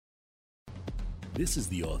This is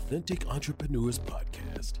the Authentic Entrepreneurs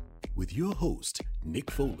Podcast with your host,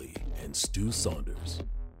 Nick Foley and Stu Saunders.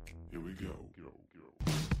 Here we go.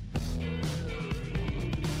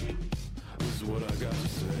 This is what I got to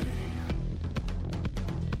say.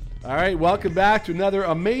 All right, welcome back to another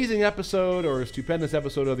amazing episode or stupendous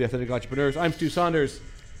episode of the Authentic Entrepreneurs. I'm Stu Saunders.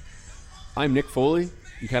 I'm Nick Foley.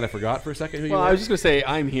 You kind of forgot for a second who you were? Well, I was just going to say,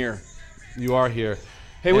 I'm here. You are here.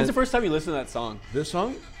 Hey, when's the first time you listened to that song? This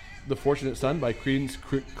song, The Fortunate Son by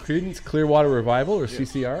Creedence Clearwater Revival, or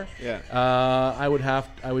CCR. Yeah. I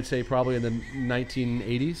would say probably in the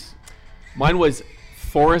 1980s. Mine was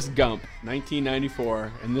Forrest Gump,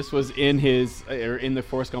 1994, and this was in the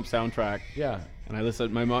Forrest Gump soundtrack. Yeah. And I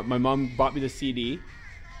listened. My mom bought me the CD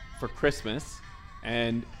for Christmas,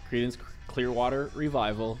 and Creedence Clearwater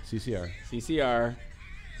Revival, CCR,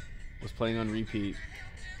 was playing on repeat.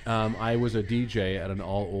 I was a DJ at an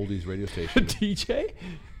all oldies radio station. A DJ?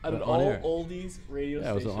 At an all oldies radio station? Yeah,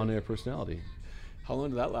 I was an on-air personality. How long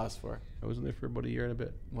did that last for? I was in there for about a year and a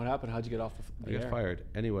bit. What happened? How'd you get off the air? I got fired.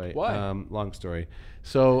 Anyway, why? Long story.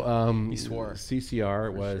 So he swore.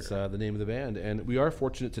 CCR was the name of the band, and we are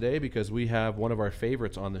fortunate today because we have one of our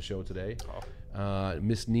favorites on the show today,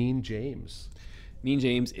 Miss Neen James. Neen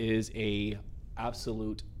James is a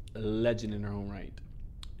absolute legend in her own right.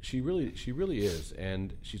 She really is,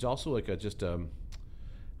 and she's also like I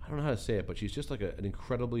don't know how to say it, but she's just like an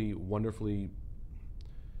incredibly, wonderfully.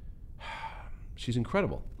 She's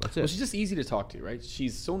incredible. That's it. Well, she's just easy to talk to, right?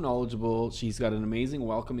 She's so knowledgeable. She's got an amazing,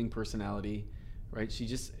 welcoming personality, right? She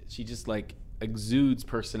just like exudes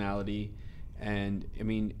personality, and I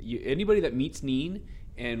mean, anybody that meets Neen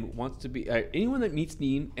and wants to be anyone that meets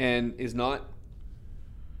Neen and is not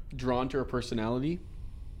drawn to her personality,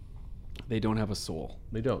 they don't have a soul.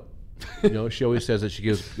 They don't. You know, she always says that she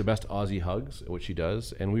gives the best Aussie hugs, which she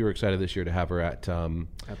does, and we were excited this year to have her at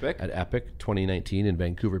Epic 2019 in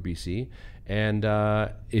Vancouver, BC. And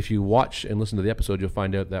if you watch and listen to the episode, you'll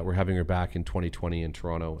find out that we're having her back in 2020 in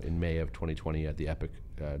Toronto in May of 2020 at the Epic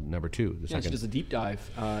number 2. She does a deep dive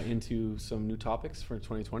into some new topics for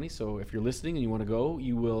 2020. So if you're listening and you want to go,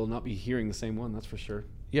 you will not be hearing the same one, that's for sure.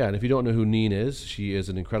 Yeah, and if you don't know who Neen is, she is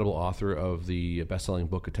an incredible author of the best-selling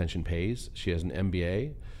book Attention Pays. She has an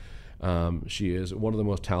MBA. She is one of the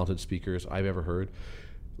most talented speakers I've ever heard,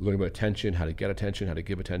 learning about attention, how to get attention, how to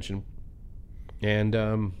give attention,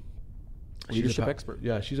 and leadership expert.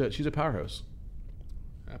 Yeah, she's a powerhouse.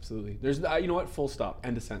 Absolutely. There's you know what? Full stop.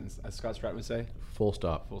 End of sentence, as Scott Stratton would say. Full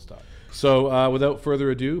stop. Full stop. So without further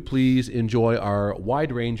ado, please enjoy our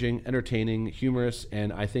wide-ranging, entertaining, humorous,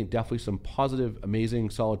 and I think definitely some positive,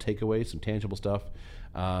 amazing, solid takeaways, some tangible stuff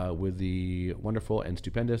with the wonderful and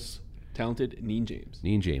stupendous talented Neen James.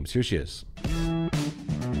 Neen James. Here she is.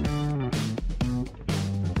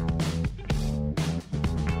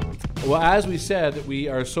 Well, as we said, we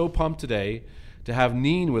are so pumped today to have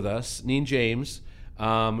Neen with us, Neen James,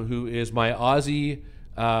 who is my Aussie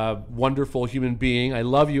wonderful human being. I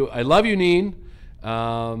love you, Neen.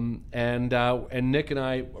 And Nick and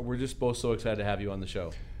I, we're just both so excited to have you on the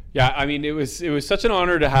show. Yeah, I mean, it was such an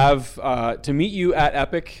honor to have to meet you at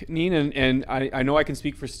Epic, Neen, and I know I can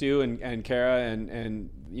speak for Stu and Kara and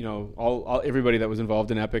you know all everybody that was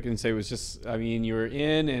involved in Epic and say it was just, I mean, you were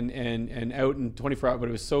in and out in 24 hours, but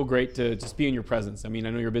it was so great to just be in your presence. I mean, I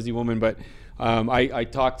know you're a busy woman, but I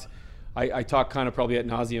talked kind of probably ad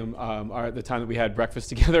nauseum the time that we had breakfast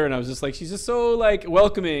together, and I was just like, she's just so like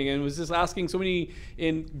welcoming and was just asking so many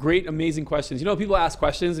great, amazing questions. You know, people ask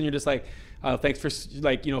questions and you're just like, thanks for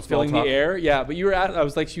like, you know, filling the air. Yeah, but I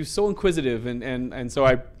was like, she was so inquisitive, and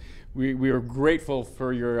so we were grateful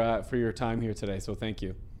for your time here today. So thank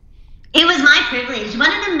you. It was my privilege. What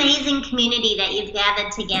an amazing community that you've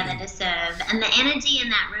gathered together to serve, and the energy in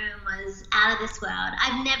that room was out of this world.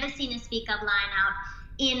 I've never seen a Speak Up lineup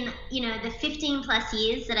in, you know, the 15 plus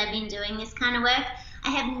years that I've been doing this kind of work. I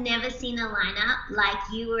have never seen a lineup like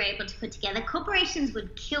you were able to put together. Corporations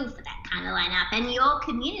would kill for that kind of lineup, and your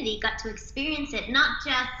community got to experience it, not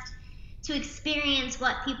just to experience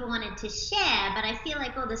what people wanted to share, but I feel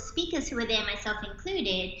like all the speakers who were there, myself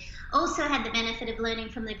included, also had the benefit of learning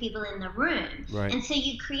from the people in the room. Right. And so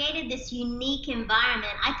you created this unique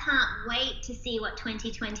environment. I can't wait to see what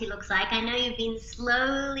 2020 looks like. I know you've been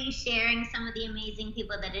slowly sharing some of the amazing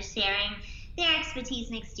people that are sharing their expertise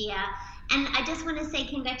next year. And I just want to say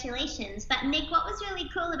congratulations. But Nick, what was really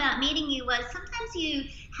cool about meeting you was sometimes you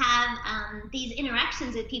have these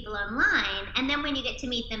interactions with people online, and then when you get to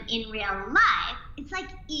meet them in real life, it's like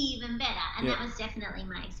even better. And that was definitely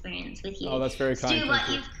my experience with you. Oh, that's very kind. Stu, what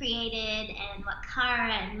you've created and what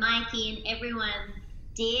Cara and Mikey and everyone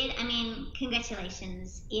did, I mean,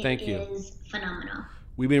 congratulations. It Thank you. is phenomenal.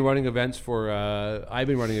 we've been running events for, I've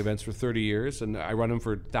been running events for 30 years, and I run them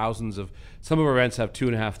for thousands of, some of our events have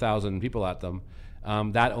 2,500 people at them.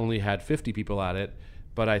 That only had 50 people at it,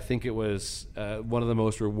 but I think it was one of the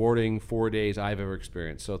most rewarding 4 days I've ever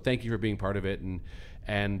experienced. So thank you for being part of it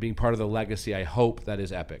and being part of the legacy, I hope, that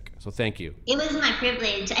is Epic. So thank you. It was my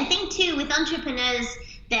privilege. I think, too, with entrepreneurs,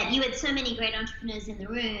 that you had so many great entrepreneurs in the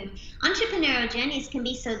room, entrepreneurial journeys can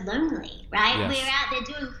be so lonely, right? Yes. We're out there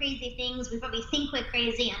doing crazy things. We probably think we're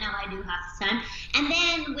crazy. I know I do half the time. And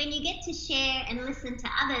then when you get to share and listen to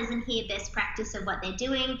others and hear best practice of what they're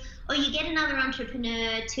doing, or you get another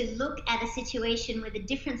entrepreneur to look at a situation with a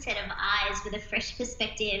different set of eyes, with a fresh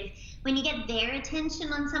perspective, when you get their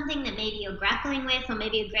attention on something that maybe you're grappling with, or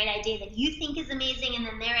maybe a great idea that you think is amazing, and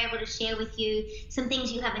then they're able to share with you some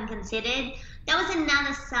things you haven't considered, that was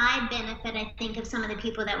another side benefit, I think, of some of the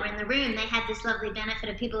people that were in the room. They had this lovely benefit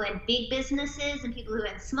of people who had big businesses and people who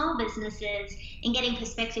had small businesses, and getting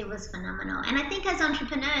perspective was phenomenal. And I think as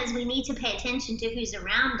entrepreneurs, we need to pay attention to who's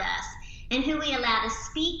around us and who we allow to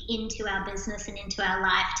speak into our business and into our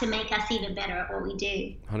life to make us even better at what we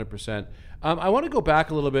do. 100%. I want to go back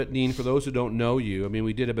a little bit, Neen, for those who don't know you. I mean,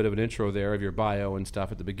 we did a bit of an intro there of your bio and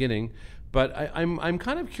stuff at the beginning, but I'm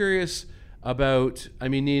kind of curious about, I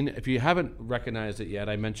mean, Neen, if you haven't recognized it yet,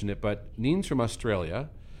 I mentioned it, but Neen's from Australia,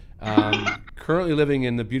 currently living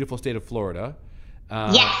in the beautiful state of Florida.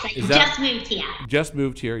 Yes, I just moved here. Just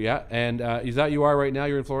moved here, yeah. And is that you are right now?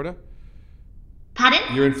 You're in Florida? Pardon?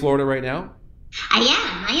 You're in Florida right now? I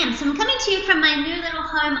am. So I'm coming to you from my new little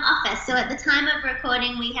home office. So at the time of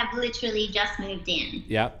recording, we have literally just moved in.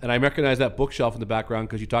 Yeah, and I recognize that bookshelf in the background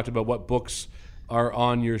because you talked about what books are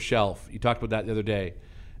on your shelf. You talked about that the other day.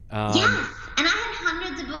 Yes, and I have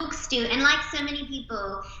hundreds of books, Stu, and like so many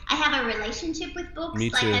people, I have a relationship with books. Me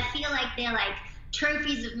too. Like I feel like they're like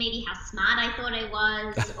trophies of maybe how smart I thought I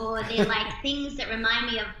was, or they're like things that remind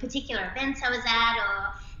me of particular events I was at,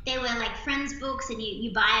 or they were like friends' books and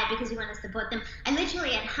you buy it because you want to support them. I literally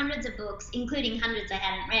had hundreds of books, including hundreds I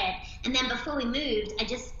hadn't read. And then before we moved, I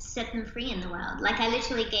just set them free in the world. Like I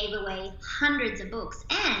literally gave away hundreds of books,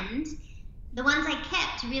 and the ones I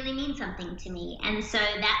kept really mean something to me. And so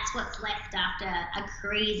that's what's left after a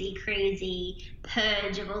crazy, crazy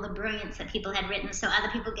purge of all the brilliance that people had written, so other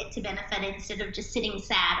people get to benefit instead of just sitting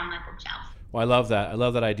sad on my bookshelf. Well, I love that. I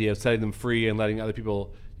love that idea of setting them free and letting other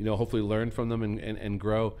people, hopefully learn from them and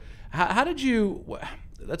grow. How did you,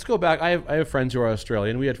 let's go back. I have friends who are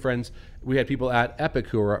Australian. We had people at Epic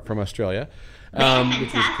who are from Australia,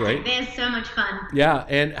 which was great. They're so much fun. Yeah,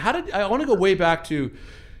 and I want to go way back to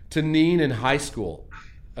Neen in high school,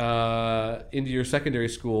 into your secondary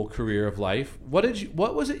school career of life. What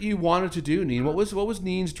was it you wanted to do, Neen? What was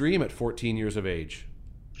Neen's dream at 14 years of age?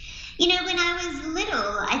 When I was little,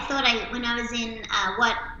 I thought when I was in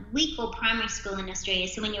what we call primary school in Australia,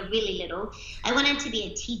 so when you're really little, I wanted to be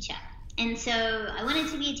a teacher. And so I wanted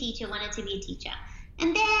to be a teacher.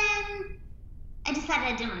 And then I decided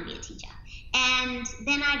I didn't want to be a teacher. And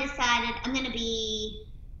then I decided I was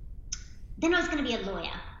going to be a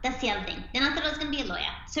lawyer. That's the other thing. Then I thought I was going to be a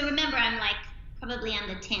lawyer. So remember, I'm like probably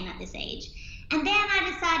under 10 at this age. And then I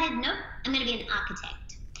decided, nope, I'm going to be an architect.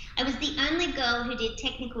 I was the only girl who did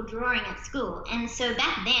technical drawing at school. And so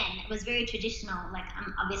back then, it was very traditional. Like,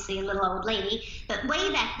 I'm obviously a little old lady. But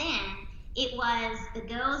way back then, it was the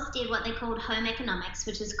girls did what they called home economics,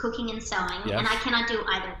 which is cooking and sewing. Yes. And I cannot do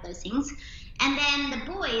either of those things. And then the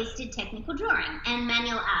boys did technical drawing and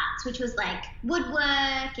manual arts, which was like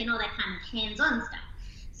woodwork and all that kind of hands-on stuff.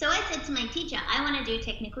 So I said to my teacher, I want to do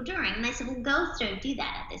technical drawing. And they said, well, girls don't do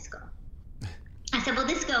that at this school. I said, well,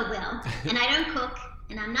 this girl will. And I don't cook.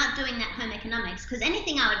 And I'm not doing that home economics, because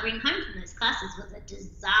anything I would bring home from those classes was a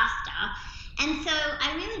disaster. And so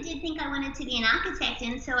I really did think I wanted to be an architect.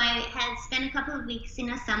 And so I had spent a couple of weeks in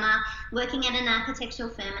a summer working at an architectural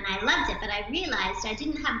firm, and I loved it. But I realized I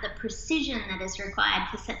didn't have the precision that is required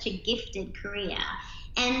for such a gifted career.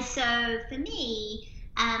 And so for me,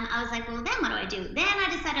 I was like, well, then what do? Then I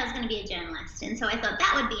decided I was going to be a journalist. And so I thought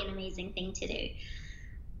that would be an amazing thing to do.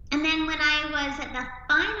 And then when I was at the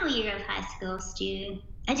final year of high school, Stu,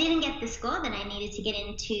 I didn't get the score that I needed to get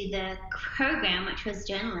into the program, which was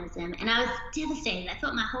journalism. And I was devastated. I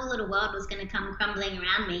thought my whole little world was going to come crumbling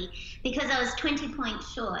around me because I was 20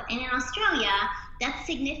 points short. And in Australia, that's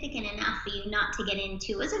significant enough for you not to get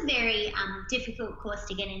into. It was a very difficult course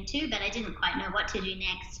to get into, but I didn't quite know what to do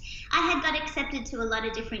next. I had got accepted to a lot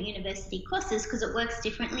of different university courses because it works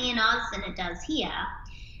differently in Oz than it does here.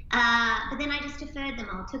 But then I just deferred them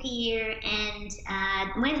all, took a year and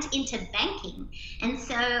went into banking. And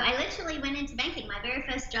so I literally went into banking. My very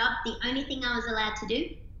first job, the only thing I was allowed to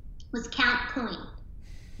do was count coin.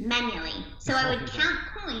 manually. So I would count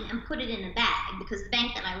coin and put it in a bag because the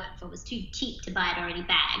bank that I worked for was too cheap to buy it already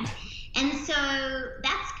bagged. And so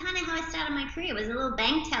that's kind of how I started my career, was a little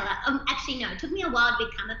bank teller. Actually, no, it took me a while to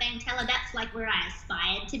become a bank teller. That's like where I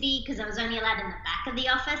aspired to be, because I was only allowed in the back of the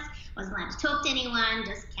office. Wasn't allowed to talk to anyone,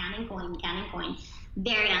 just counting coin.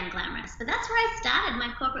 Very unglamorous. But that's where I started.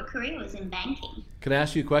 My corporate career was in banking. Can I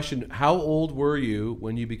ask you a question? How old were you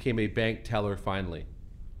when you became a bank teller finally?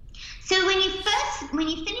 So when you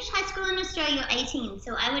finish high school in Australia, you're 18.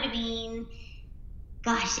 So I would have been,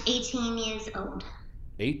 18 years old.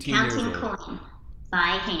 18 Counting years old. coin by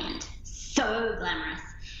hand. So glamorous.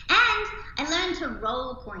 And I learned to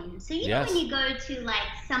roll coins. So you know when you go to like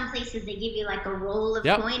some places, they give you like a roll of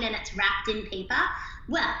coin and it's wrapped in paper?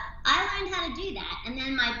 Well, I learned how to do that. And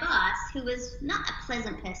then my boss, who was not a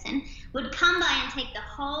pleasant person, would come by and take the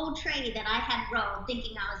whole tray that I had rolled,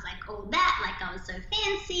 thinking I was like all that, like I was so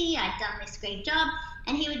fancy, I'd done this great job.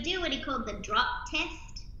 And he would do what he called the drop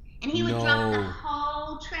test. And he would drop the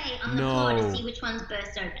whole tray on the floor to see which ones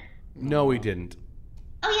burst open. No, he didn't.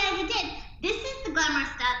 Oh, yeah, he did. This is the glamorous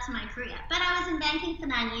start to my career. But I was in banking for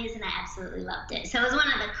 9 years and I absolutely loved it. So it was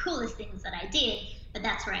one of the coolest things that I did, but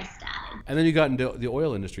that's where I started. And then you got into the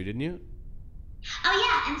oil industry, didn't you?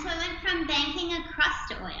 Oh, yeah. And so I went from banking across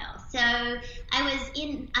to oil. So I was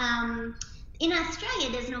in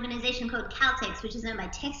Australia, there's an organization called Caltex, which is owned by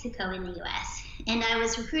Texaco in the US. And I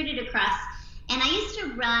was recruited across. And I used to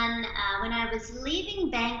run, when I was leaving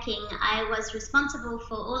banking, I was responsible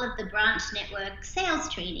for all of the branch network sales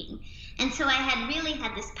training. And so I had really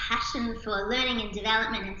had this passion for learning and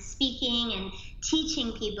development and speaking and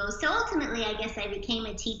teaching people. So ultimately, I guess I became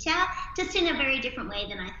a teacher, just in a very different way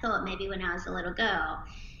than I thought maybe when I was a little girl.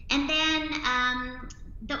 And then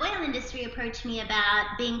the oil industry approached me about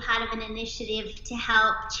being part of an initiative to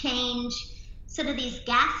help change sort of these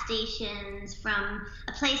gas stations from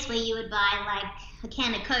a place where you would buy like a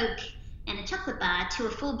can of Coke and a chocolate bar to a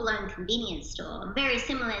full-blown convenience store, very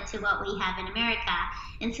similar to what we have in America.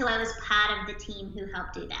 And so I was part of the team who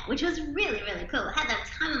helped do that, which was really, really cool. I had the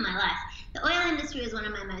time of my life. The oil industry was one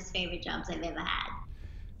of my most favorite jobs I've ever had.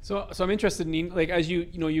 So I'm interested in, like, as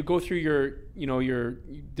you go through your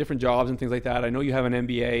different jobs and things like that. I know you have an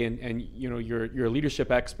MBA and you're a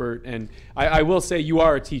leadership expert, and I will say you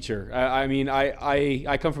are a teacher.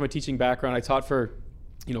 I come from a teaching background. I taught for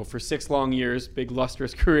 6 long years, big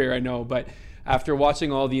lustrous career, I know, but after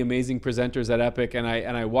watching all the amazing presenters at Epic, and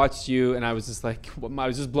I watched you, and I was just like, I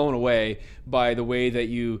was just blown away by the way that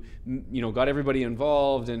you got everybody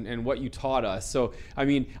involved and what you taught us. So, I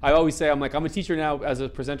mean, I always say, I'm a teacher now as a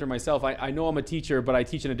presenter myself. I know I'm a teacher, but I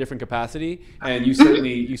teach in a different capacity, and you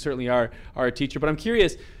certainly are a teacher. But I'm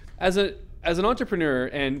curious, as an entrepreneur,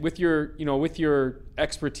 and with your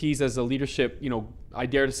expertise as a leadership, I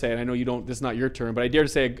dare to say, and I know you don't, this is not your term, but I dare to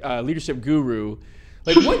say a leadership guru.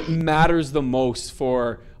 Like, what matters the most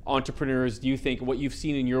for entrepreneurs, do you think, what you've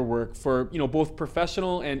seen in your work for, both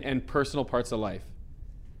professional and personal parts of life?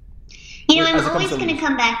 I'm always going to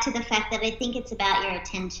come back to the fact that I think it's about your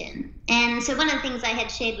attention. And so one of the things I had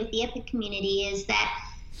shared with the Epic community is that,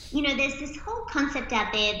 there's this whole concept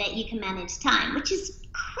out there that you can manage time, which is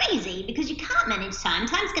crazy because you can't manage time.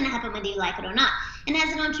 Time's going to happen whether you like it or not. And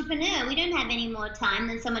as an entrepreneur, we don't have any more time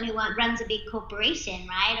than someone who runs a big corporation,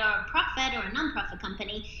 right? Or a profit or a non-profit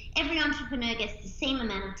company. Every entrepreneur gets the same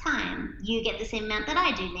amount of time. You get the same amount that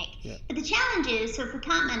I do, Nick. Yeah. But the challenge is, so if we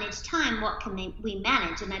can't manage time, what can we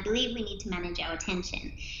manage? And I believe we need to manage our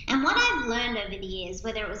attention. And what I've learned over the years,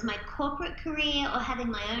 whether it was my corporate career or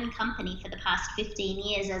having my own company for the past 15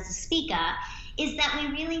 years as a speaker, is that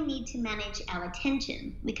we really need to manage our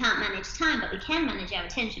attention. We can't manage time, but we can manage our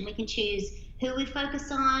attention. We can choose who we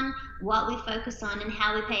focus on, what we focus on, and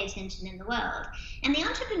how we pay attention in the world. And the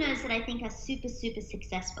entrepreneurs that I think are super, super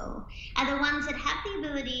successful are the ones that have the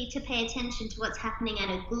ability to pay attention to what's happening at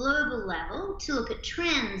a global level, to look at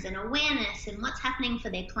trends and awareness and what's happening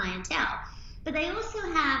for their clientele. But they also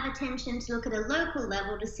have attention to look at a local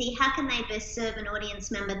level to see how can they best serve an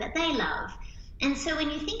audience member that they love. And so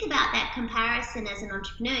when you think about that comparison as an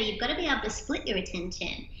entrepreneur, you've got to be able to split your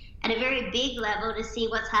attention at a very big level to see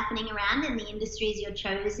what's happening around in the industries you're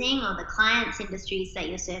choosing or the clients' industries that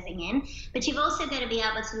you're serving in. But you've also got to be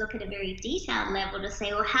able to look at a very detailed level to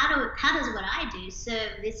say, well, how does what I do serve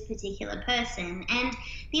this particular person? And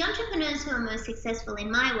the entrepreneurs who are most successful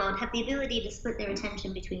in my world have the ability to split their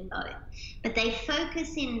attention between both. But they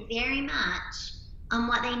focus in very much on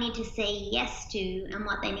what they need to say yes to and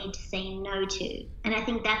what they need to say no to. And I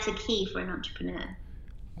think that's a key for an entrepreneur.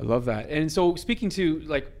 I love that. And so speaking to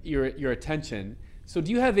like your attention, so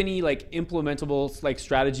do you have any like implementable like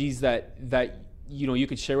strategies that you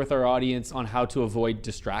could share with our audience on how to avoid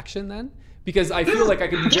distraction then? Because I feel like I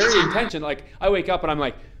can be very intentional. Like I wake up and I'm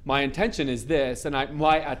like, my intention is this, and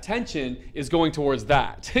my attention is going towards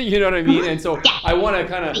that. You know what I mean? And so I want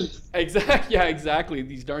to kind of exactly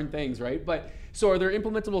these darn things, right? But so are there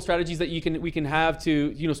implementable strategies that we can have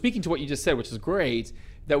to, speaking to what you just said, which is great,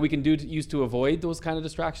 that we can use to avoid those kind of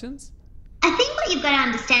distractions? I think what you've got to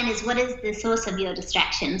understand is what is the source of your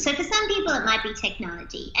distraction. So for some people, it might be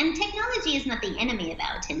technology. And technology is not the enemy of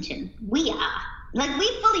our attention. We are. Like,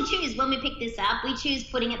 we fully choose when we pick this up. We choose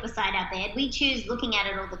putting it beside our bed. We choose looking at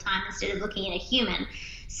it all the time instead of looking at a human.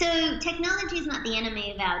 So technology is not the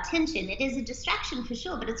enemy of our attention. It is a distraction for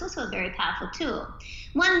sure, but it's also a very powerful tool.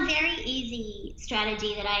 One very easy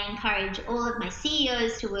strategy that I encourage all of my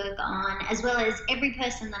CEOs to work on, as well as every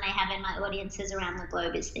person that I have in my audiences around the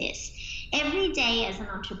globe, is this. Every day as an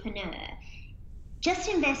entrepreneur, just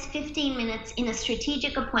invest 15 minutes in a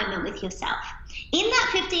strategic appointment with yourself. In that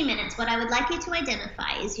 15 minutes, what I would like you to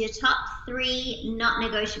identify is your top 3 not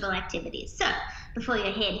negotiable activities. So before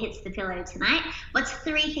your head hits the pillow tonight, what's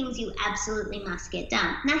 3 things you absolutely must get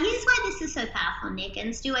done? Now, here's why this is so powerful, Nick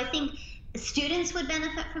and Stu. I think students would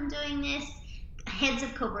benefit from doing this. Heads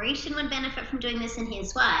of corporation would benefit from doing this, and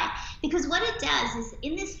here's why. Because what it does is,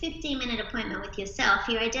 in this 15-minute appointment with yourself,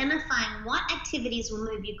 you're identifying what activities will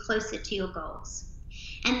move you closer to your goals.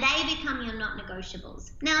 And they become your not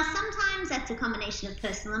negotiables. Now, sometimes that's a combination of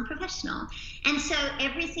personal and professional. And so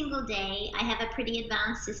every single day, I have a pretty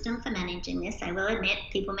advanced system for managing this. I will admit,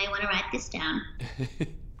 people may want to write this down.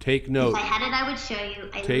 Take note. If I had it, I would show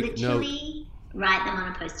you. I literally write them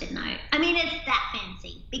on a Post-it note. I mean, it's that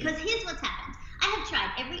fancy. Because here's what's happened. I have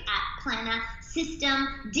tried every app, planner,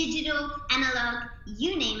 system, digital, analog,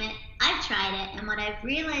 you name it. I've tried it, and what I've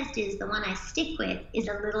realized is the one I stick with is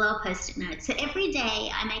a little old Post-it note. So every day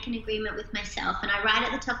I make an agreement with myself, and I write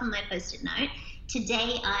at the top of my Post-it note,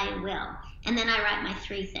 today I will. And then I write my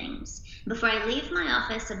 3 things. Before I leave my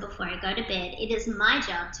office or before I go to bed, it is my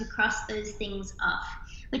job to cross those things off.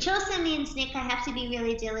 Which also means, Nick, I have to be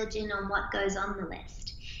really diligent on what goes on the list.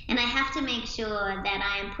 And I have to make sure that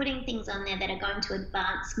I am putting things on there that are going to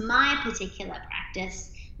advance my particular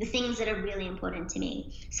practice, the things that are really important to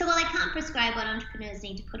me. So while I can't prescribe what entrepreneurs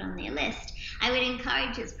need to put on their list, I would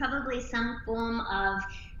encourage it's probably some form of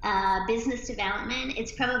business development.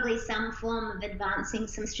 It's probably some form of advancing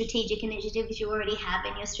some strategic initiatives you already have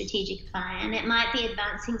in your strategic plan. It might be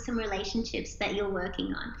advancing some relationships that you're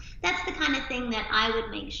working on. That's the kind of thing that I would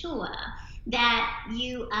make sure that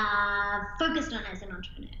you are focused on as an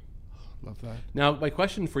entrepreneur. Love that. Now, my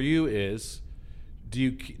question for you is,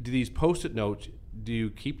 do these Post-it notes, do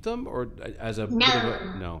you keep them, or as a bit of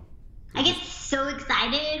a, no? I get so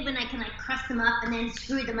excited when I can cross them up and then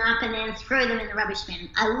screw them up and then throw them in the rubbish bin.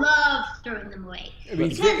 I love throwing them away. It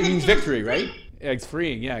means victory, right? Yeah, it's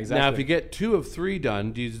freeing. Yeah, exactly. Now, if you get 2 of 3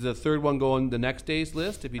 done, does the 3rd one go on the next day's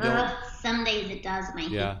list? If you don't, some days it does, and I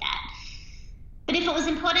hate that. But if it was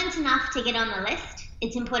important enough to get on the list,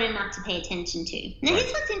 it's important enough to pay attention to. Now,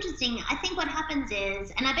 here's what's interesting. I think what happens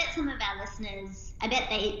is, and I bet some of our listeners, I bet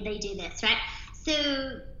they do this, right?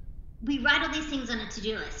 So we write all these things on a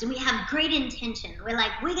to-do list, and we have great intention. We're like,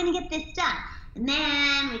 we're going to get this done. And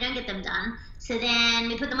then we don't get them done. So then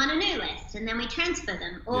we put them on a new list, and then we transfer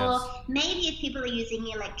them. Or maybe if people are using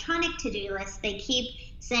electronic to-do lists, they keep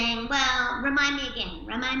saying, well, remind me again,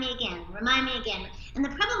 remind me again, remind me again. And the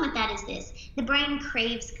problem with that is this. The brain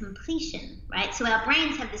craves completion, right? So our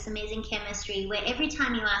brains have this amazing chemistry where every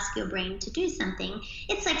time you ask your brain to do something,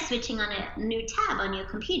 it's like switching on a new tab on your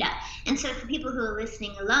computer. And so for people who are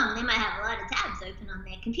listening along, they might have a lot of tabs open on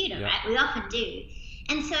their computer, right? We often do.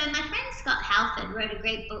 And so my friend Scott Halford wrote a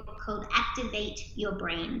great book called Activate Your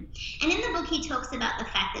Brain. And in the book, he talks about the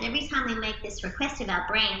fact that every time we make this request of our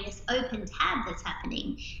brain, this open tab that's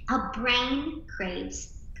happening, our brain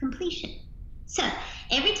craves completion. So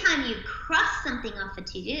every time you cross something off a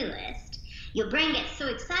to-do list, your brain gets so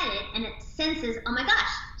excited and it senses, oh my gosh,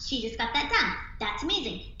 she just got that done. That's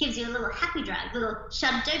amazing. Gives you a little happy drive, little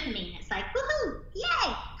shot of dopamine. It's like, woohoo, yay,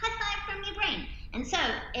 high five from your brain. And so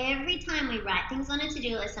every time we write things on a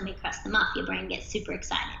to-do list and we cross them off, your brain gets super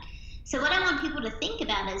excited. So what I want people to think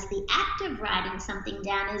about is the act of writing something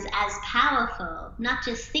down is as powerful, not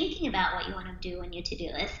just thinking about what you want to do on your to-do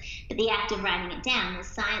list, but the act of writing it down. There's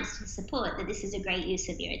science to support that this is a great use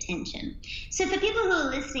of your attention. So for people who are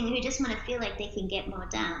listening who just want to feel like they can get more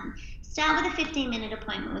done, start with a 15-minute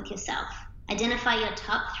appointment with yourself. Identify your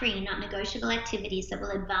top 3 not negotiable activities that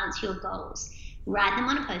will advance your goals. Write them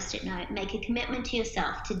on a Post-it note. Make a commitment to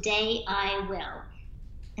yourself. Today I will.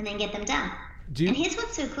 And then get them done. And here's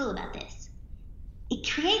what's so cool about this. it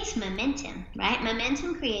creates momentum, right?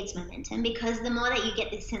 Momentum creates momentum, because the more that you get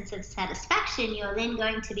this sense of satisfaction, you're then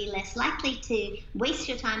going to be less likely to waste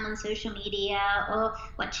your time on social media or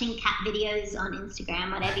watching cat videos on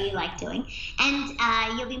Instagram, whatever you like doing.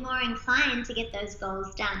 And you'll be more inclined to get those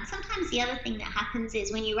goals done. Sometimes the other thing that happens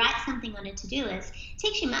is when you write something on a to-do list, it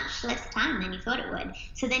takes you much less time than you thought it would.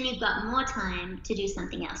 So then you've got more time to do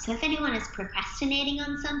something else. So if anyone is procrastinating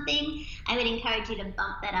on something, I would encourage you to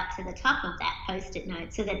bump that up to the top of that post-it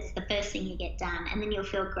note, so that's the first thing you get done, and then you'll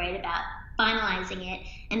feel great about finalizing it,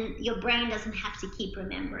 and your brain doesn't have to keep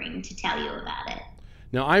remembering to tell you about it.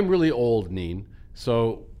 Now, I'm really old, Neen,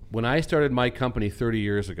 so when I started my company 30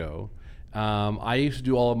 years ago, I used to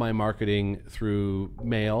do all of my marketing through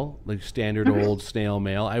mail, like standard old snail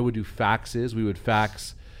mail. I would do faxes. We would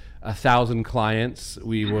fax 1,000 clients.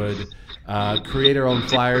 We would create our own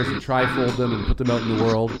flyers and trifold them and put them out in the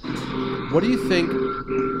world. What do you think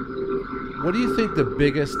the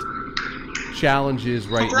biggest challenge is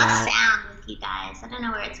right now? I've lost sound with you guys. I don't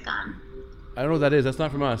know where it's gone. I don't know what that is. That's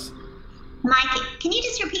not from us. Mike, can you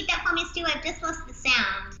just repeat that for me, Stu? I've just lost the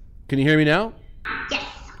sound. Can you hear me now? Yes.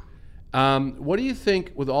 What do you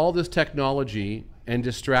think, with all this technology and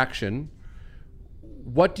distraction,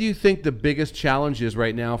 what do you think the biggest challenge is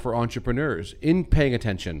right now for entrepreneurs in paying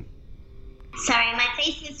attention? Sorry, my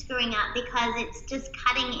face is screwing up because it's just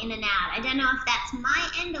cutting in and out. I don't know if that's my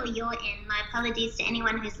end or your end. My apologies to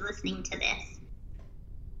anyone who's listening to this.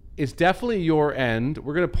 It's definitely your end.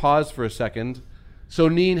 We're going to pause for a second. So,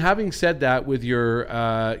 Neen, having said that, with your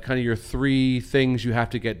kind of your 3 things you have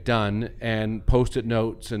to get done and post-it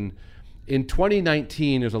notes, and in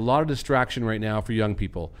 2019, there's a lot of distraction right now for young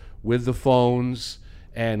people with the phones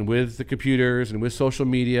and with the computers and with social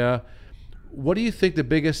media. What do you think the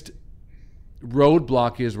biggest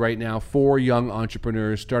roadblock is right now for young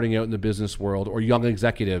entrepreneurs starting out in the business world, or young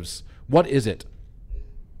executives? What is it?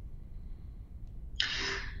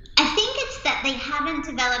 I think it's that they haven't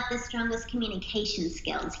developed the strongest communication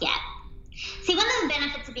skills yet. See, one of the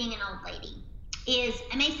benefits of being an old lady is,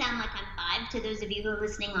 I may sound like I'm 5 to those of you who are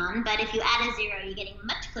listening on, but if you add a 0, you're getting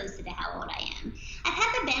much closer to how old I am. I've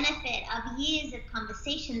had the benefit of years of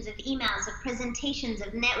conversations, of emails, of presentations,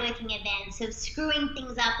 of networking events, of screwing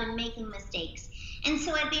things up and making mistakes. And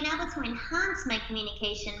so I've been able to enhance my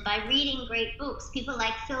communication by reading great books, people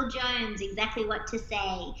like Phil Jones, Exactly What to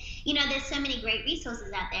Say. You know, there's so many great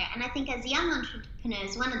resources out there. And I think as young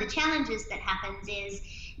entrepreneurs, one of the challenges that happens is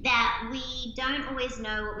that we don't always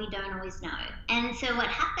know what we don't always know. And so what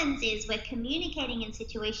happens is we're communicating in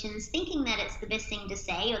situations thinking that it's the best thing to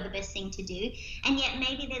say or the best thing to do, and yet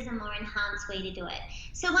maybe there's a more enhanced way to do it.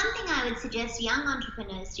 So one thing I would suggest young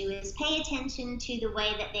entrepreneurs do is pay attention to the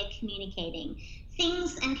way that they're communicating.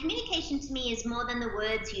 Things, and communication to me is more than the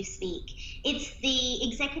words you speak. It's the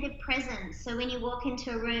executive presence. So when you walk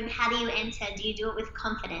into a room, how do you enter? Do you do it with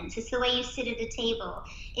confidence? It's the way you sit at a table.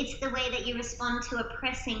 It's the way that you respond to a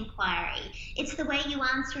press inquiry. It's the way you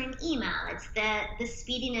answer an email. It's the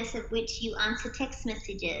speediness of which you answer text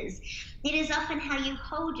messages. It is often how you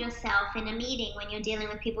hold yourself in a meeting when you're dealing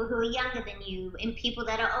with people who are younger than you, and people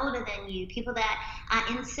that are older than you, people that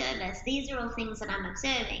are in service. These are all things that I'm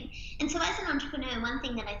observing. And so as an entrepreneur, one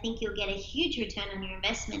thing that I think you'll get a huge return on your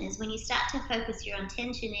investment is when you start to focus your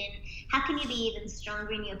attention in how can you be even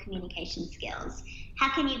stronger in your communication skills? How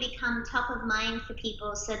can you become top of mind for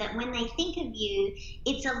people so that when they think of you,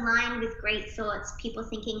 it's aligned with great thoughts, people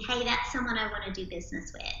thinking, hey, that's someone I want to do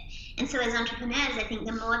business with. And so as entrepreneurs, I think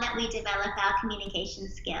the more that we develop our communication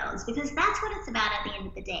skills, because that's what it's about at the end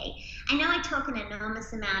of the day. I know I talk an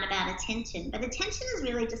enormous amount about attention, but attention is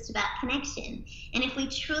really just about connection. And if we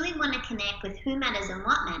truly want to connect with who matters and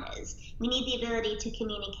what matters, we need the ability to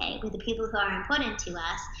communicate with the people who are important to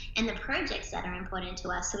us and the projects that are important to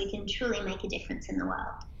us so we can truly make a difference in the world.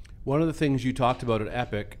 One of the things you talked about at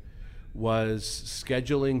Epic was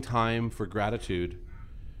scheduling time for gratitude.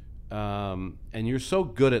 And you're so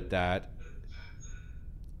good at that.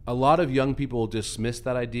 A lot of young people dismiss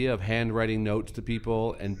that idea of handwriting notes to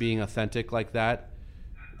people and being authentic like that.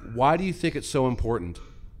 Why do you think it's so important?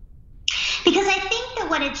 Because I think that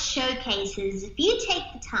what it showcases, if you take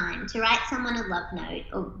the time to write someone a love note,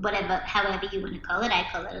 or whatever, however you want to call it, I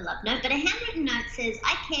call it a love note, but a handwritten note says,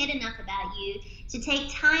 I cared enough about you to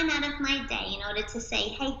take time out of my day in order to say,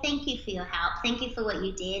 hey, thank you for your help. Thank you for what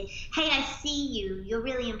you did. Hey, I see you. You're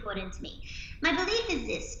really important to me. My belief is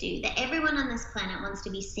this, Stu, that everyone on this planet wants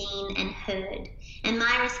to be seen and heard. And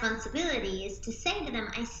my responsibility is to say to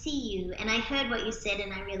them, I see you, and I heard what you said,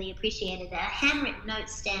 and I really appreciated it. A handwritten note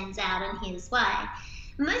stands out, and here's why.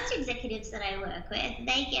 Most executives that I work with,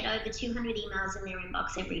 they get over 200 emails in their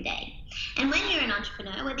inbox every day. And when you're an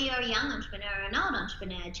entrepreneur, whether you're a young entrepreneur or an old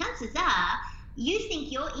entrepreneur, chances are you think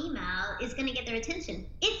your email is going to get their attention.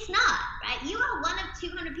 It's not, right? You are one of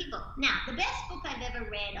 200 people. Now, the best book I've ever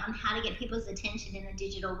read on how to get people's attention in the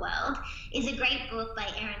digital world is a great book by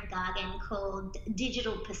Erin Gargan called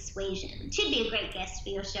Digital Persuasion. She'd be a great guest for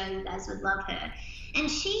your show. You guys would love her. And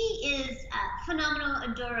she is a phenomenal,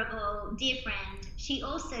 adorable, dear friend. She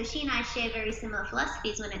and I share very similar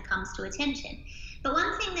philosophies when it comes to attention. But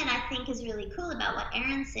one thing that I think is really cool about what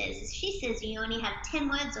Erin says is she says you only have 10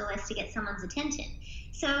 words or less to get someone's attention.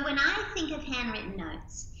 So when I think of handwritten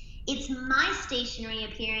notes, it's my stationery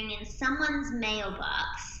appearing in someone's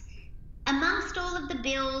mailbox. Amongst all of the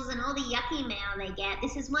bills and all the yucky mail they get,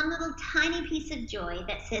 this is one little tiny piece of joy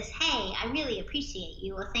that says, hey, I really appreciate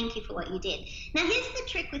you, or thank you for what you did. Now here's the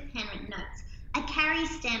trick with handwritten notes. I carry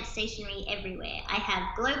stamp stationery everywhere. I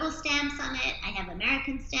have global stamps on it, I have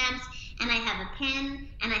American stamps, and I have a pen,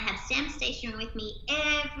 and I have stamp stationery with me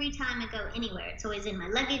every time I go anywhere. It's always in my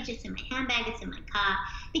luggage, it's in my handbag, it's in my car,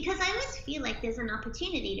 because I always feel like there's an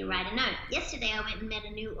opportunity to write a note. Yesterday I went and met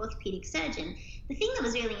a new orthopedic surgeon. The thing that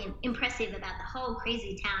was really impressive about the whole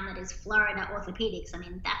crazy town that is Florida Orthopedics, I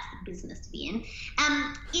mean, that's the business to be in,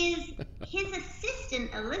 is his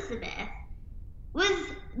assistant, Elizabeth, was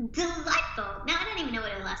delightful. Now, I don't even know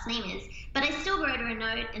what her last name is, but I still wrote her a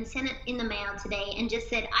note and sent it in the mail today and just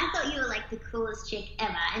said, I thought you were like the coolest chick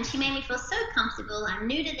ever. And she made me feel so comfortable. I'm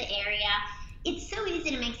new to the area. It's so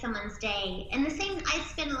easy to make someone's day. And the same, I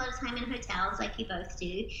spend a lot of time in hotels like you both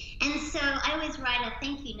do. And so I always write a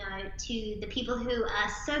thank you note to the people who are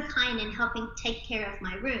so kind in helping take care of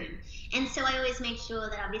my room. And so I always make sure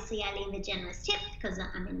that obviously I leave a generous tip because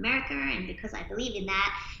I'm in America and because I believe in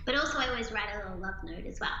that. But also I always write a little love note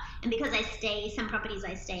as well. And because some properties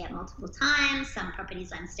I stay at multiple times, some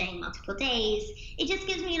properties I'm staying multiple days, it just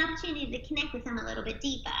gives me an opportunity to connect with them a little bit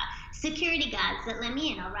deeper. Security guards that let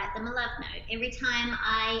me in, I'll write them a love note. Every time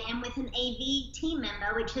I am with an AV team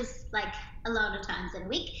member, which is like a lot of times in a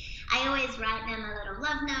week, I always write them a little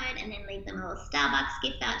love note and then leave them a little Starbucks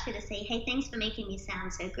gift voucher to say, hey, thanks for making me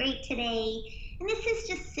sound so great today. And this is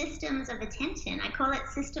just systems of attention. I call it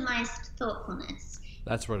systemized thoughtfulness.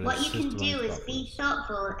 That's what it is. What you can do is be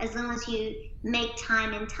thoughtful as long as you make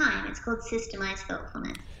time and time. It's called systemized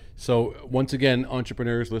thoughtfulness. So once again,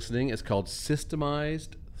 entrepreneurs listening, it's called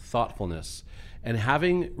systemized thoughtfulness. And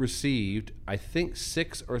having received, I think,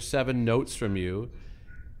 6 or 7 notes from you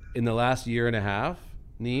in the last year and a half,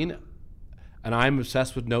 Neen, and I'm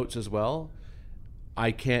obsessed with notes as well,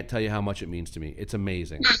 I can't tell you how much it means to me. It's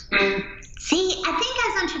amazing. See, I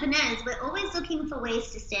think as entrepreneurs, we're always looking for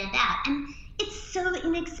ways to stand out. And it's so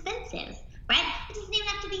inexpensive, right? It doesn't even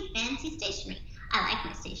have to be fancy stationery. I like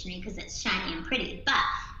my stationery because it's shiny and pretty, but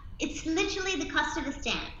it's literally the cost of a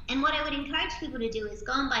stamp. And what I would encourage people to do is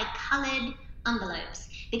go and buy colored envelopes,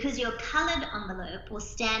 because your colored envelope will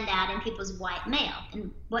stand out in people's white mail.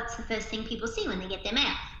 And what's the first thing people see when they get their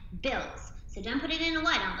mail? Bills. So don't put it in a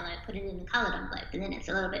white envelope, put it in a colored envelope, and then it's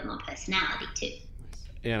a little bit more personality too.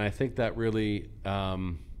 And I think that really, I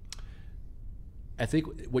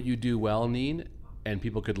think what you do well, Neen, and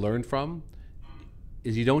people could learn from,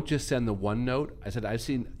 is you don't just send the one note. I said, I've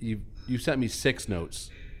seen, you sent me 6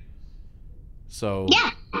 notes. So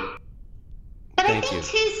yeah. But I think you.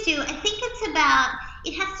 too, Stu, I think it's about,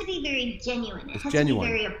 it has to be very genuine. It has genuine.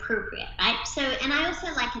 to be very appropriate, right? So, and I also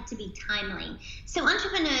like it to be timely. So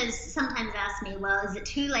entrepreneurs sometimes ask me, well, is it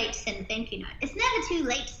too late to send a thank you note? It's never too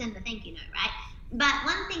late to send a thank you note, right? But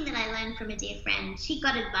one thing that I learned from a dear friend, she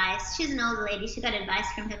got advice. She's an older lady. She got advice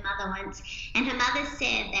from her mother once. And her mother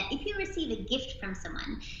said that if you receive a gift from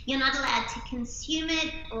someone, you're not allowed to consume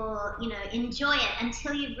it or, enjoy it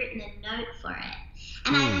until you've written a note for it.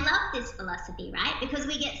 And I love this philosophy, right? Because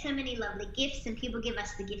we get so many lovely gifts and people give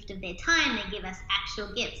us the gift of their time. They give us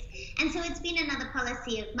actual gifts. And so it's been another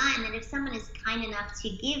policy of mine that if someone is kind enough to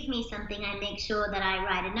give me something, I make sure that I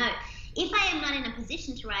write a note. If I am not in a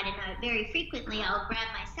position to write a note, very frequently I'll grab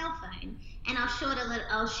my cell phone and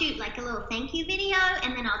I'll shoot like a little thank you video,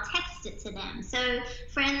 and then I'll text it to them. So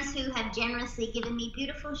friends who have generously given me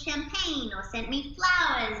beautiful champagne or sent me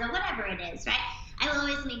flowers or whatever it is, right? I will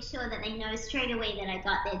always make sure that they know straight away that I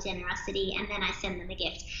got their generosity, and then I send them a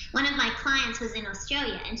gift. One of my clients was in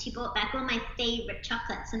Australia, and she brought back all my favorite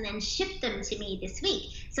chocolates and then shipped them to me this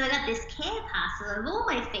week. So I got this care parcel of all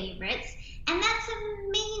my favorites, and that's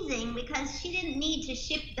amazing because she didn't need to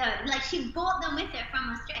ship those. Like, she bought them with her from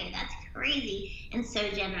Australia. That's crazy and so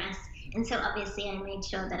generous. And so obviously I made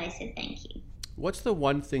sure that I said thank you. What's the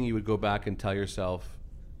one thing you would go back and tell yourself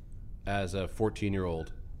as a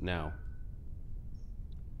 14-year-old now?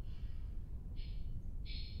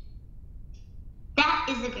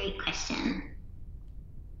 is a great question.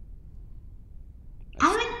 I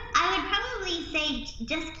would probably say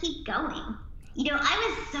just keep going. You know,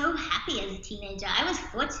 I was so happy as a teenager. I was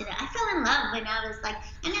fortunate. I fell in love when I was like,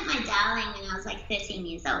 I met my darling when I was like 13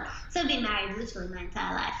 years old. So I've been married literally my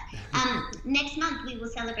entire life. Next month, we will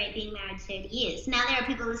celebrate being married 30 years. Now, there are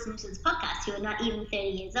people listening to this podcast who are not even 30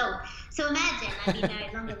 years old. So imagine I've been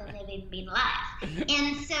married longer than they've even been alive.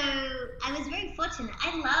 And so I was very fortunate.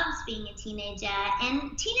 I loved being a teenager.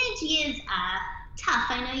 And teenage years are tough.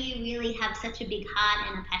 I know you really have such a big heart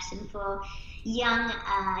and a passion for young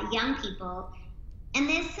people. And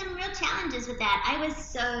there's some real challenges with that. I was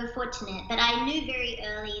so fortunate, but I knew very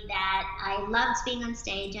early that I loved being on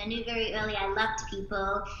stage. I knew very early I loved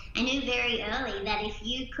people. I knew very early that if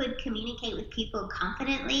you could communicate with people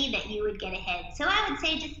confidently, that you would get ahead. So I would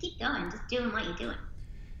say just keep going, just doing what you're doing.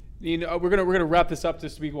 Neen, we're gonna wrap this up.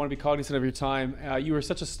 Just we want to be cognizant of your time. You were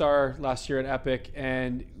such a star last year at Epic,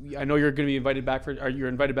 and I know you're going to be invited back for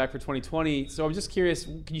 2020. So I'm just curious,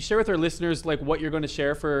 can you share with our listeners like what you're going to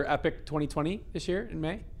share for Epic 2020 this year in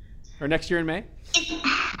May, or next year in May? You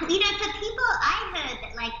know, for people, I heard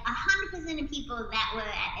that like 100% of people that were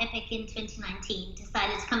at Epic in 2019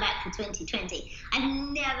 decided to come back for 2020. I've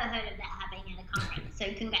never heard of that happening at a conference, so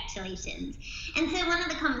congratulations. And so one of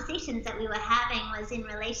the conversations that we were having was in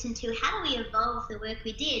relation to how do we evolve the work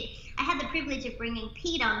we did. I had the privilege of bringing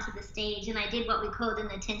Pete onto the stage, and I did what we called an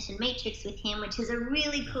attention matrix with him, which is a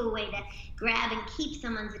really cool way to grab and keep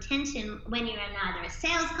someone's attention when you're in either a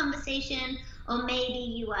sales conversation, or maybe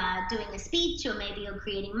you are doing a speech, or maybe you're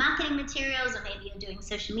creating marketing materials, or maybe you're doing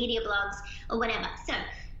social media blogs, or whatever. So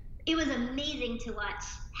it was amazing to watch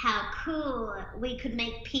how cool we could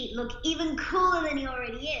make Pete look even cooler than he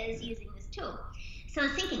already is using this tool. So I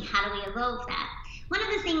was thinking, how do we evolve that? One of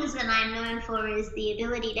the things that I'm known for is the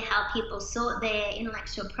ability to help people sort their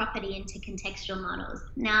intellectual property into contextual models.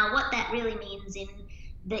 Now, what that really means in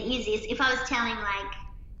the easiest, if I was telling like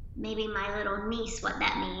maybe my little niece what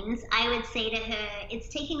that means, I would say to her, it's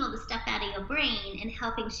taking all the stuff out of your brain and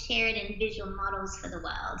helping share it in visual models for the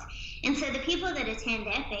world. And so the people that attend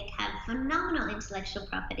Epic have phenomenal intellectual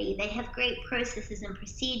property. They have great processes and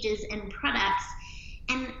procedures and products.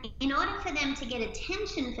 And in order for them to get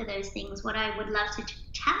attention for those things, what I would love to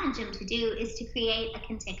challenge them to do is to create a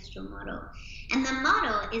contextual model. And the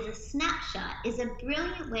model is a snapshot, is a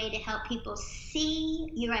brilliant way to help people see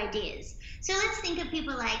your ideas. So let's think of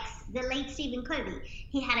people like the late Stephen Covey.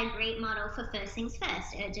 He had a great model for first things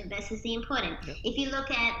first, urgent versus the important. Yep. If you look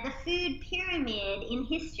at the food pyramid in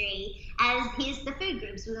history as here's the food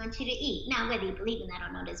groups we want you to eat. Now, whether you believe in that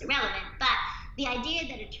or not is irrelevant, but the idea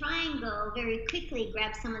that a triangle very quickly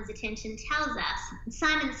grabs someone's attention tells us.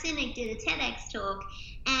 Simon Sinek did a TEDx talk,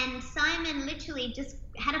 and Simon literally just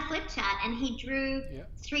had a flip chart and he drew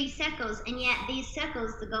 3 circles, and yet these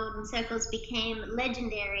circles, the golden circles, became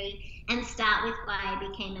legendary, and Start With Why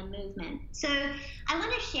became a movement. So I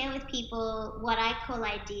want to share with people what I call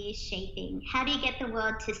idea shaping. How do you get the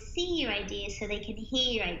world to see your idea so they can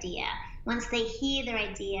hear your idea? Once they hear their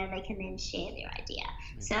idea, they can then share their idea.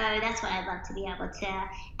 So that's what I'd love to be able to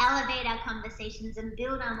elevate our conversations and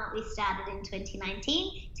build on what we started in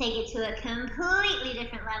 2019, take it to a completely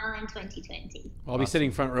different level in 2020. Well, I'll be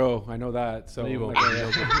sitting front row. I know that. So you won't.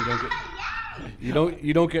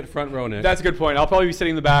 You don't get front row, Nick. That's a good point. I'll probably be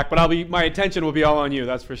sitting in the back, but my attention will be all on you.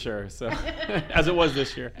 That's for sure. So as it was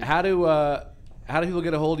this year. How do people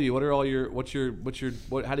get a hold of you? What are all your how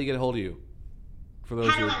do you get a hold of you? For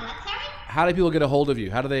those how do people get a hold of you?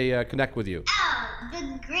 How do they connect with you? Oh,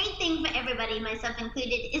 the great thing for everybody, myself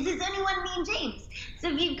included, is there's only one Neen James. So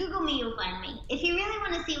if you Google me, you'll find me. If you really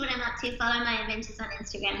want to see what I'm up to, follow my adventures on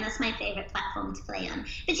Instagram. That's my favorite platform to play on.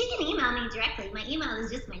 But you can email me directly. My email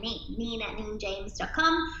is just my name,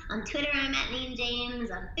 neen@neenjames.com. On Twitter, I'm at Neen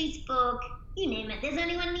James. On Facebook, you name it. There's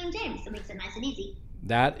only one Neen James, so it makes it nice and easy.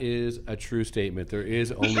 That is a true statement. There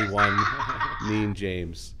is only one Neen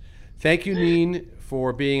James. Thank you, Neen,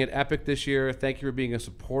 for being at Epic this year. Thank you for being a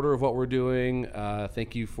supporter of what we're doing.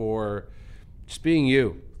 Thank you for just being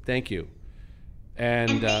you. Thank you.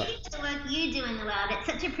 And thank you for the work you do in the world. It's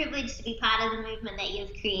such a privilege to be part of the movement that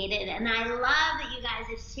you've created. And I love that you guys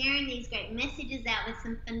are sharing these great messages out with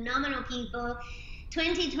some phenomenal people.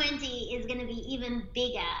 2020 is going to be even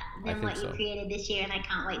bigger than what you created this year, and I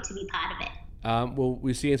can't wait to be part of it. Will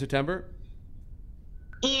we see you in September?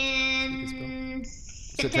 In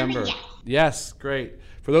September, yes, great.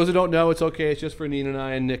 For those who don't know, it's okay. It's just for Neen and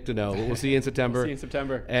I and Nick to know. But we'll see you in September. We'll see you in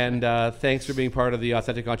September. And thanks for being part of the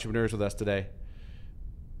Authentic Entrepreneurs with us today.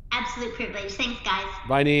 Absolute privilege. Thanks, guys.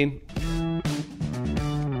 Bye, Neen.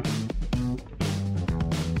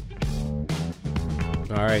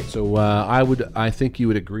 All right, so I think you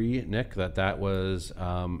would agree, Nick, that was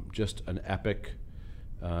just an epic,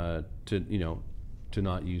 to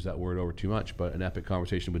not use that word over too much, but an epic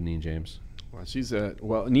conversation with Neen James. Well,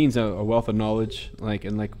 Neen's a wealth of knowledge, like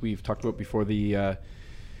we've talked about before the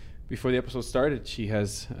episode started. She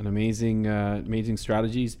has an amazing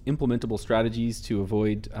strategies, implementable strategies to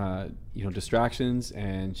avoid distractions,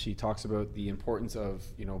 and she talks about the importance of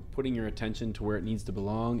putting your attention to where it needs to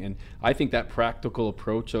belong. And I think that practical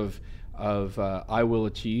approach of I will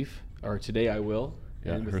achieve, or today I will.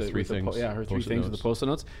 Yeah, her three things. Her three things with the Post-it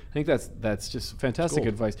notes. I think that's just fantastic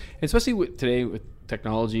advice, and especially today with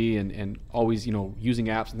technology and always using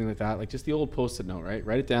apps and things like that. Like just the old Post-it note, right?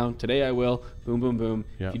 Write it down. Today I will. Boom, boom, boom.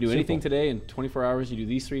 Yeah, if you do anything today in 24 hours, you do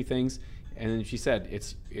these three things. And then she said,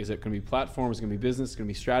 is it going to be platform? Is it going to be business? Is it going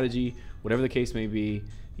to be strategy? Whatever the case may be,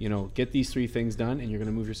 get these three things done, and you're going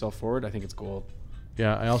to move yourself forward. I think it's gold.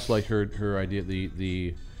 Yeah, I also like her idea,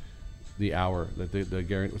 the hour, the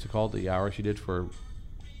guarantee. What's it called? The hour she did for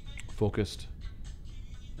focused,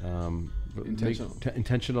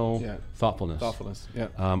 intentional thoughtfulness. Yeah.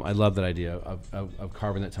 I love that idea of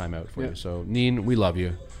carving that time out for you. So Neen, we love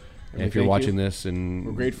you. And if you're watching this, and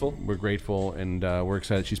we're grateful, and we're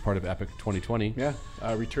excited. She's part of Epic 2020. Yeah,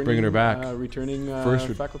 bringing her back. Returning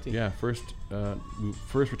faculty. Yeah, first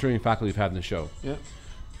returning faculty we've had in the show. Yeah.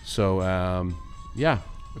 So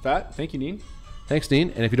With that, thank you, Neen. Thanks,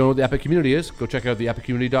 Neen. And if you don't know what the Epic Community is, go check out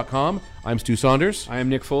theepiccommunity.com. I'm Stu Saunders. I am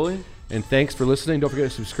Nick Foley. And thanks for listening. Don't forget to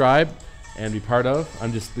subscribe and be part of.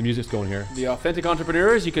 The music's going here. The Authentic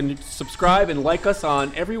Entrepreneurs. You can subscribe and like us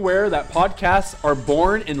on everywhere that podcasts are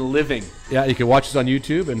born and living. Yeah, you can watch us on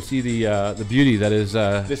YouTube and see the beauty that is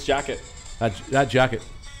this jacket. That jacket.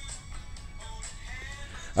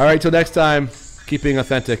 All right, till next time, keep being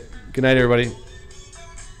authentic. Good night, everybody.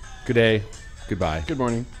 Good day. Goodbye. Good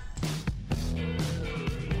morning.